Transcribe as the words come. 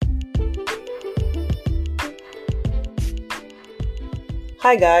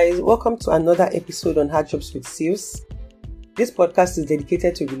Hi guys, welcome to another episode on Hard Jobs with Sales. This podcast is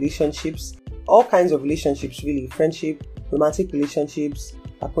dedicated to relationships, all kinds of relationships really, friendship, romantic relationships,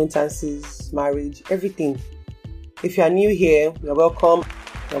 acquaintances, marriage, everything. If you are new here, you're welcome.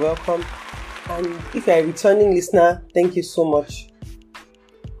 And if you're a returning listener, thank you so much.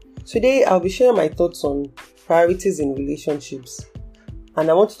 Today I'll be sharing my thoughts on priorities in relationships.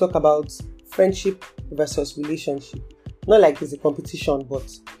 And I want to talk about friendship versus relationship. Not like it's a competition, but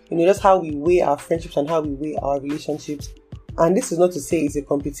just how we weigh our friendships and how we weigh our relationships. And this is not to say it's a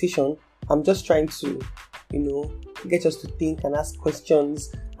competition. I'm just trying to, get us to think and ask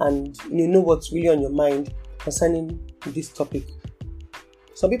questions and know what's really on your mind concerning this topic.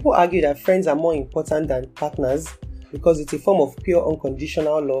 Some people argue that friends are more important than partners because it's a form of pure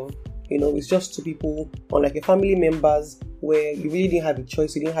unconditional love. It's just two people, unlike your family members, where you really didn't have a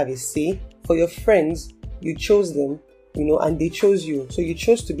choice, you didn't have a say. For your friends, you chose them, and they chose you. So you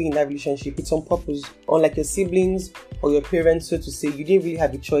chose to be in that relationship. It's on purpose. Unlike your siblings or your parents, so to say, you didn't really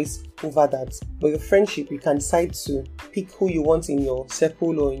have a choice over that. But your friendship, you can decide to pick who you want in your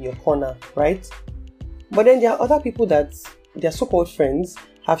circle or in your corner, right? But then there are other people that their so-called friends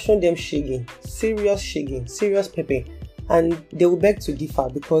have shown them serious pepper. And they will beg to differ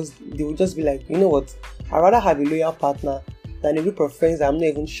because they will just be like, you know what, I'd rather have a loyal partner than a group of friends that I'm not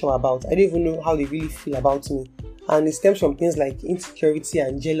even sure about. I don't even know how they really feel about me. And it stems from things like insecurity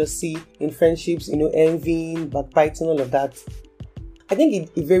and jealousy in friendships, envying, backbiting, all of that. I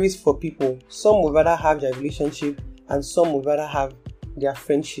think it varies for people. Some would rather have their relationship and some would rather have their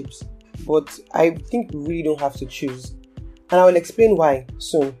friendships. But I think we really don't have to choose. And I will explain why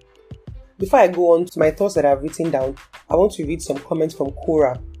soon. Before I go on to my thoughts that I've written down, I want to read some comments from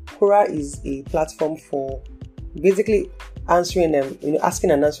Quora. Quora is a platform for basically answering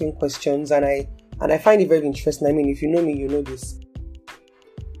asking and answering questions, and I find it very interesting. I mean, if you know me, you know this.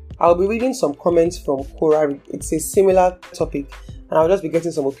 I'll be reading some comments from Quora. It's a similar topic, and I'll just be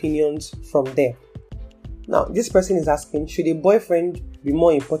getting some opinions from there. Now, this person is asking, should a boyfriend be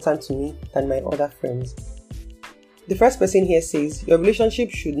more important to me than my other friends? The first person here says, your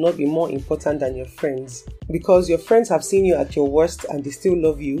relationship should not be more important than your friends because your friends have seen you at your worst and they still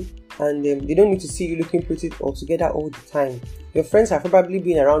love you, and they don't need to see you looking pretty all together all the time. Your friends have probably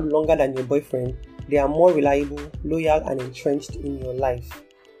been around longer than your boyfriend. They are more reliable, loyal, and entrenched in your life.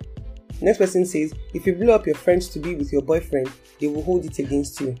 The next person says, if you blow up your friends to be with your boyfriend, they will hold it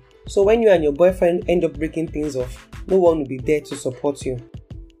against you. So when you and your boyfriend end up breaking things off, no one will be there to support you.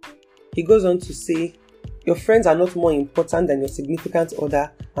 He goes on to say, your friends are not more important than your significant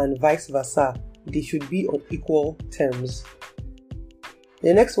other and vice versa. They should be on equal terms.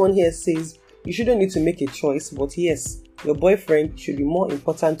 The next one here says, you shouldn't need to make a choice, but yes, your boyfriend should be more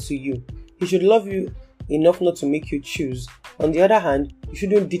important to you. He should love you enough not to make you choose. On the other hand, you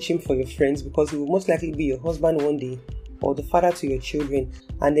shouldn't ditch him for your friends because he will most likely be your husband one day or the father to your children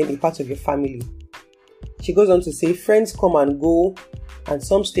and then a part of your family. She goes on to say, friends come and go and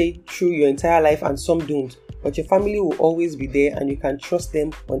some stay through your entire life and some don't. But your family will always be there and you can trust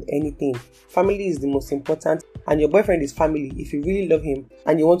them on anything. Family is the most important and your boyfriend is family if you really love him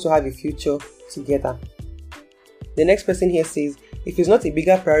and you want to have a future together. The next person here says, if he's not a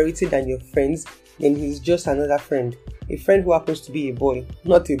bigger priority than your friends, then he's just another friend. A friend who happens to be a boy,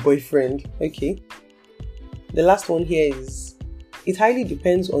 not a boyfriend. Okay. The last one here is, it highly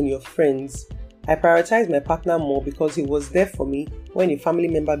depends on your friends. I prioritize my partner more because he was there for me when a family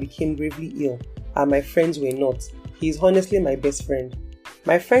member became gravely ill and my friends were not. He is honestly my best friend.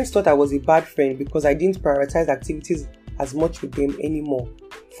 My friends thought I was a bad friend because I didn't prioritize activities as much with them anymore.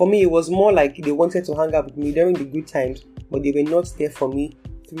 For me, it was more like they wanted to hang out with me during the good times, but they were not there for me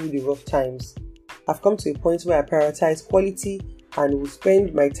through the rough times. I've come to a point where I prioritize quality and will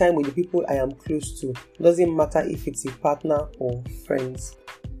spend my time with the people I am close to. It doesn't matter if it's a partner or friends.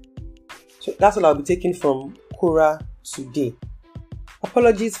 So that's all I'll be taking from Quora today.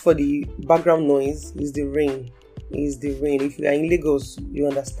 Apologies for the background noise. It's the rain. If you are in Lagos, you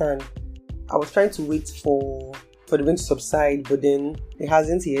understand. I was trying to wait for the rain to subside, but then it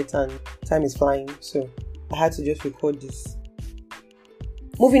hasn't yet and time is flying. So I had to just record this.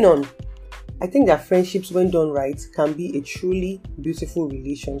 Moving on. I think that friendships, when done right, can be a truly beautiful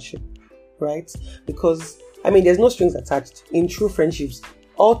relationship, right? Because, there's no strings attached. In true friendships,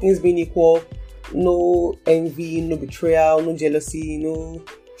 all things being equal, no envy, no betrayal, no jealousy, no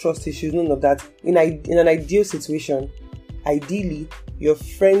trust issues, none of that. In an ideal situation, ideally, your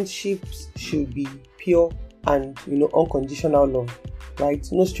friendships should be pure and, unconditional love, right?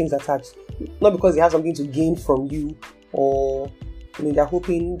 No strings attached. Not because they have something to gain from you or they're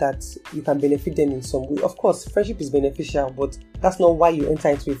hoping that you can benefit them in some way. Of course, friendship is beneficial, but that's not why you enter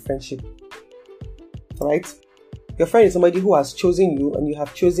into a friendship. Right? Your friend is somebody who has chosen you and you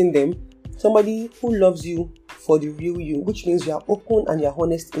have chosen them. Somebody who loves you for the real you, which means you are open and you're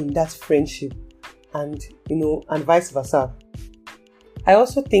honest in that friendship, and and vice versa. I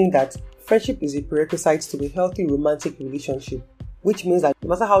also think that friendship is a prerequisite to a healthy romantic relationship, which means that no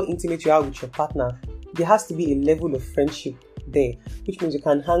matter how intimate you are with your partner, there has to be a level of friendship there, which means you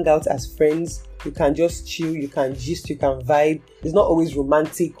can hang out as friends, you can just chill, you can gist, you can vibe. It's not always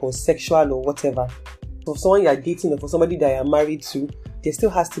romantic or sexual or whatever. For someone you're dating or for somebody that you're married to, there still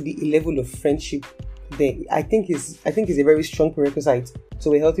has to be a level of friendship there. I think is a very strong prerequisite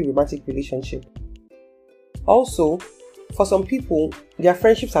to a healthy romantic relationship. Also, for some people, their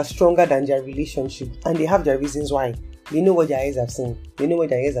friendships are stronger than their relationship, and they have their reasons why. They know what their eyes have seen, they know what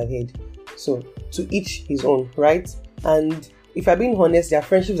their ears have heard. So, to each his own, right? And if you're being honest, their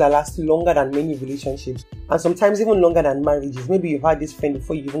friendships are last longer than many relationships, and sometimes even longer than marriages. Maybe you've had this friend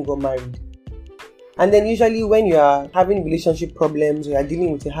before you even got married. And then usually when you are having relationship problems, or you are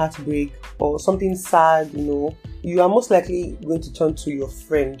dealing with a heartbreak or something sad, you are most likely going to turn to your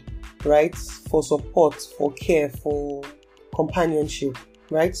friend, right? For support, for care, for companionship,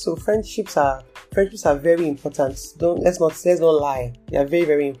 right? So friendships are very important. Let's not lie. They are very,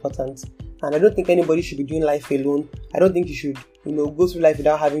 very important. And I don't think anybody should be doing life alone. I don't think you should, go through life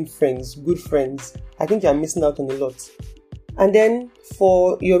without having friends, good friends. I think you're missing out on a lot. And then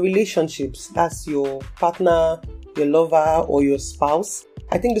for your relationships, that's your partner, your lover, or your spouse,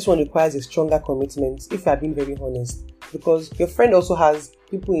 I think this one requires a stronger commitment, if you are being very honest. Because your friend also has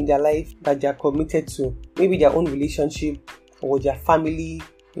people in their life that they are committed to. Maybe their own relationship, or their family,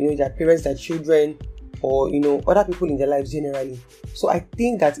 their parents, their children, or, other people in their lives generally. So I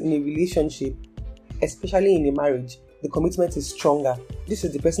think that in a relationship, especially in a marriage, the commitment is stronger. This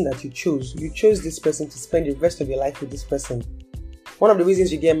is the person that you chose. You chose this person to spend the rest of your life with this person. One of the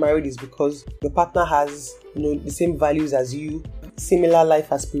reasons you get married is because your partner has, the same values as you, similar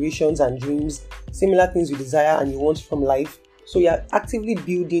life aspirations and dreams, similar things you desire and you want from life. So you're actively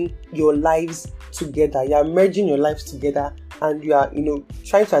building your lives together. You're merging your lives together, and you are,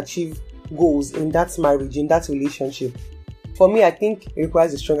 trying to achieve goals in that marriage, in that relationship. For me, I think it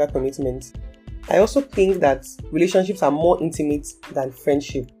requires a stronger commitment. I also think that relationships are more intimate than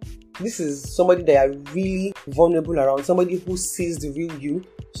friendship. This is somebody that are really vulnerable around, somebody who sees the real you,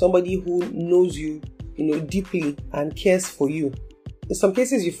 somebody who knows you, deeply and cares for you. In some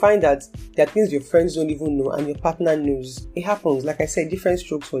cases, you find that there are things your friends don't even know and your partner knows. It happens, like I said, different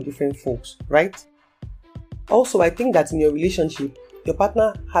strokes for different folks, right? Also, I think that in your relationship, your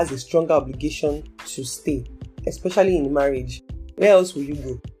partner has a stronger obligation to stay, especially in marriage. Where else will you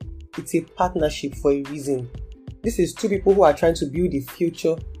go? It's a partnership for a reason. This is two people who are trying to build a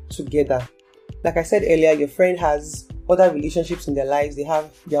future together. Like I said earlier, your friend has other relationships in their lives. They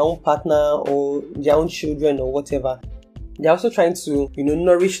have their own partner or their own children or whatever. They're also trying to,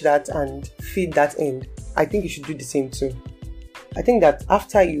 nourish that and feed that end. I think you should do the same too. I think that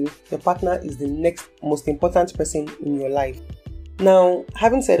after you, your partner is the next most important person in your life. Now,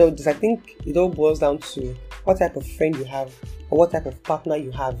 having said all this, I think it all boils down to what type of friend you have or what type of partner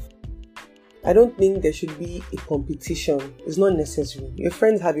you have. I don't think there should be a competition. It's not necessary. Your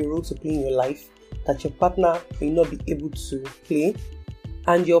friends have a role to play in your life that your partner may not be able to play.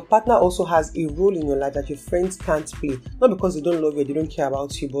 And your partner also has a role in your life that your friends can't play. Not because they don't love you, they don't care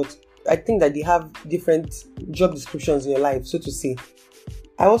about you, but I think that they have different job descriptions in your life, so to say.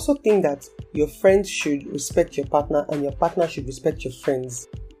 I also think that your friends should respect your partner and your partner should respect your friends.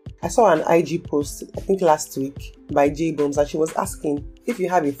 I saw an IG post, I think last week, by J Bombs, and she was asking if you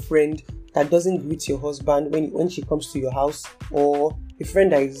have a friend that doesn't greet your husband when she comes to your house, or a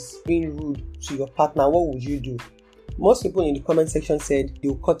friend that is being rude to your partner, what would you do? Most people in the comment section said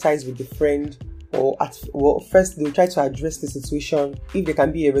they'll cut ties with the friend, or first they'll try to address the situation if there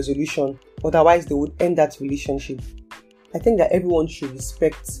can be a resolution, otherwise they would end that relationship. I think that everyone should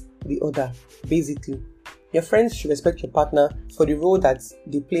respect the other, basically. Your friends should respect your partner for the role that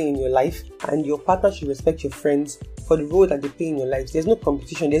they play in your life, and your partner should respect your friends for the role that they play in your life. There's no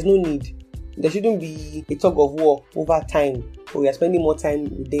competition, there's no need. There shouldn't be a tug of war over time, or you're spending more time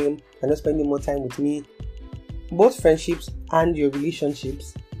with them and not spending more time with me. Both friendships and your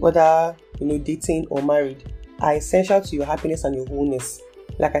relationships, whether dating or married, are essential to your happiness and your wholeness.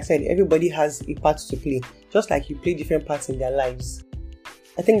 Like I said, everybody has a part to play, just like you play different parts in their lives.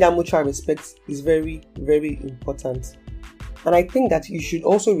 I think that mutual respect is very, very important. And I think that you should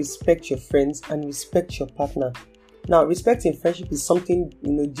also respect your friends and respect your partner. Now, respect in friendship is something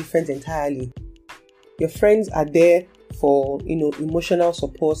different entirely. Your friends are there for, emotional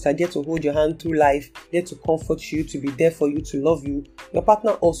support, are there to hold your hand through life, there to comfort you, to be there for you, to love you, your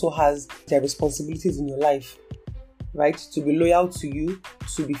partner also has their responsibilities in your life, right? To be loyal to you,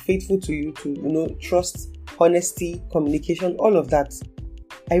 to be faithful to you, to, trust, honesty, communication, all of that.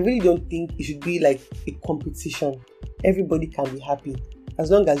 I really don't think it should be like a competition. Everybody can be happy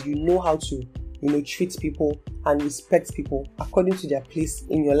as long as you know how to, treat people and respect people according to their place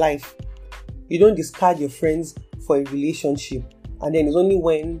in your life. You don't discard your friends for a relationship, and then it's only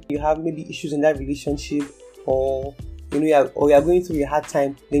when you have maybe issues in that relationship, or you are going through a hard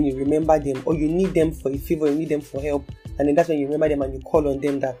time, then you remember them, or you need them for a favor, you need them for help, and then that's when you remember them and you call on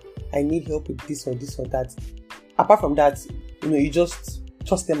them that I need help with this or that. Apart from that, you just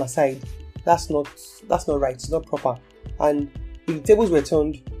toss them aside. That's not right. It's not proper. And if the tables were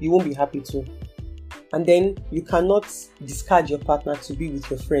turned, you won't be happy too. And then you cannot discard your partner to be with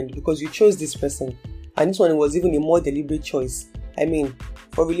your friend because you chose this person. And this one was even a more deliberate choice. I mean,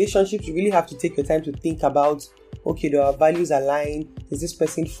 for relationships, you really have to take your time to think about, okay, do our values align? Is this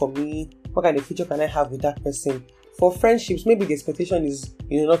person for me? What kind of future can I have with that person? For friendships, maybe the expectation is,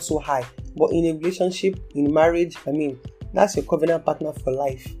 not so high. But in a relationship, in marriage, that's your covenant partner for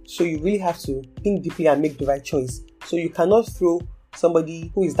life. So you really have to think deeply and make the right choice. So you cannot throw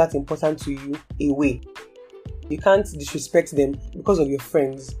somebody who is that important to you away. You can't disrespect them because of your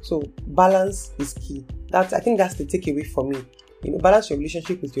friends. So balance is key. I think that's the takeaway for me. Balance your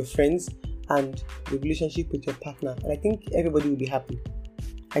relationship with your friends and the relationship with your partner. And I think everybody will be happy.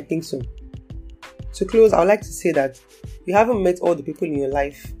 I think so. To close, I would like to say that you haven't met all the people in your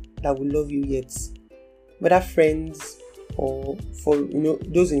life that will love you yet. Whether friends or for,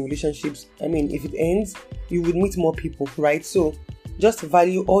 those in relationships. If it ends, you would meet more people, right? So just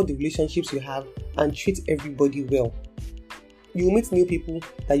value all the relationships you have and treat everybody well. You will meet new people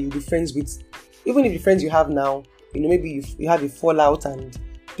that you'll be friends with. Even if the friends you have now, maybe you have a fallout and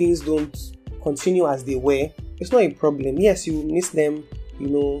things don't continue as they were, it's not a problem. Yes, you will miss them,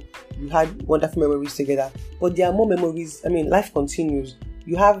 you had wonderful memories together, but there are more memories. Life continues.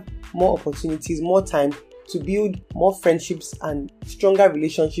 You have more opportunities, more time to build more friendships and stronger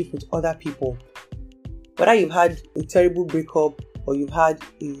relationships with other people. Whether you've had a terrible breakup or you've had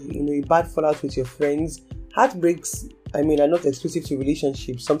a bad fallout with your friends, heartbreaks are not exclusive to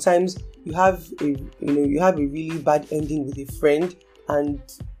relationships. Sometimes you have a really bad ending with a friend and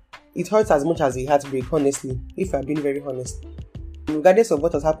it hurts as much as a heartbreak, honestly, if I'm being very honest. Regardless of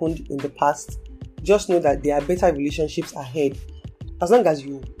what has happened in the past, just know that there are better relationships ahead. As long as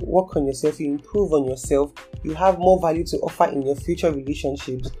you work on yourself, you improve on yourself, you have more value to offer in your future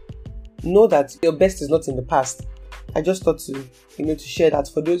relationships. Know that your best is not in the past. I just thought to share that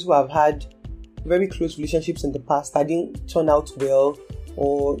for those who have had very close relationships in the past that didn't turn out well,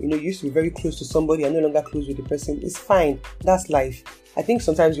 or you used to be very close to somebody and no longer close with the person, it's fine. That's life. I think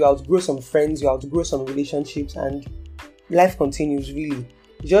sometimes you outgrow some friends, you outgrow some relationships, and life continues really.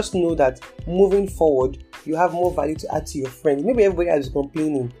 Just know that moving forward, you have more value to add to your friends. Maybe everybody else is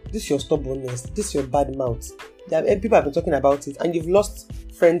complaining. This is your stubbornness. This is your bad mouth. People have been talking about it, and you've lost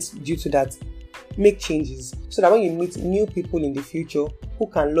friends due to that. Make changes so that when you meet new people in the future who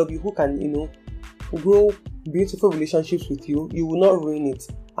can love you, who can, grow beautiful relationships with you, you will not ruin it.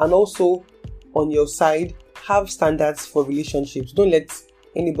 And also, on your side, have standards for relationships. Don't let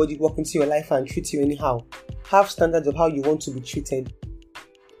anybody walk into your life and treat you anyhow. Have standards of how you want to be treated.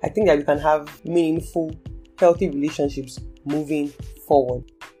 I think that you can have meaningful, healthy relationships moving forward.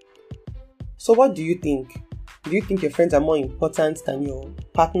 So what do you think? Do you think your friends are more important than your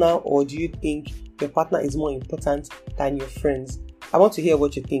partner, or do you think your partner is more important than your friends? I want to hear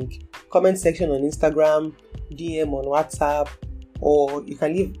what you think. Comment section on Instagram, DM on WhatsApp, or you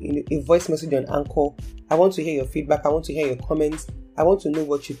can leave a voice message on Anchor. I want to hear your feedback. I want to hear your comments. I want to know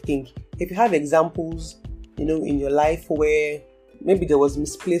what you think. If you have examples, in your life where maybe there was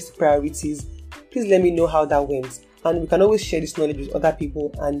misplaced priorities, please let me know how that went. And we can always share this knowledge with other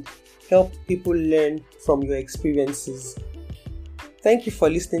people and help people learn from your experiences. Thank you for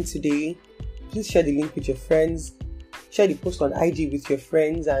listening today. Please share the link with your friends. Share the post on IG with your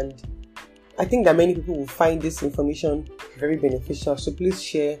friends, and I think that many people will find this information very beneficial. So please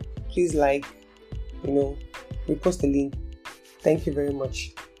share, please like, repost the link. Thank you very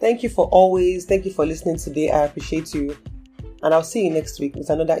much. Thank you for listening today. I appreciate you. And I'll see you next week with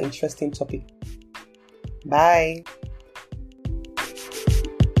another interesting topic. Bye.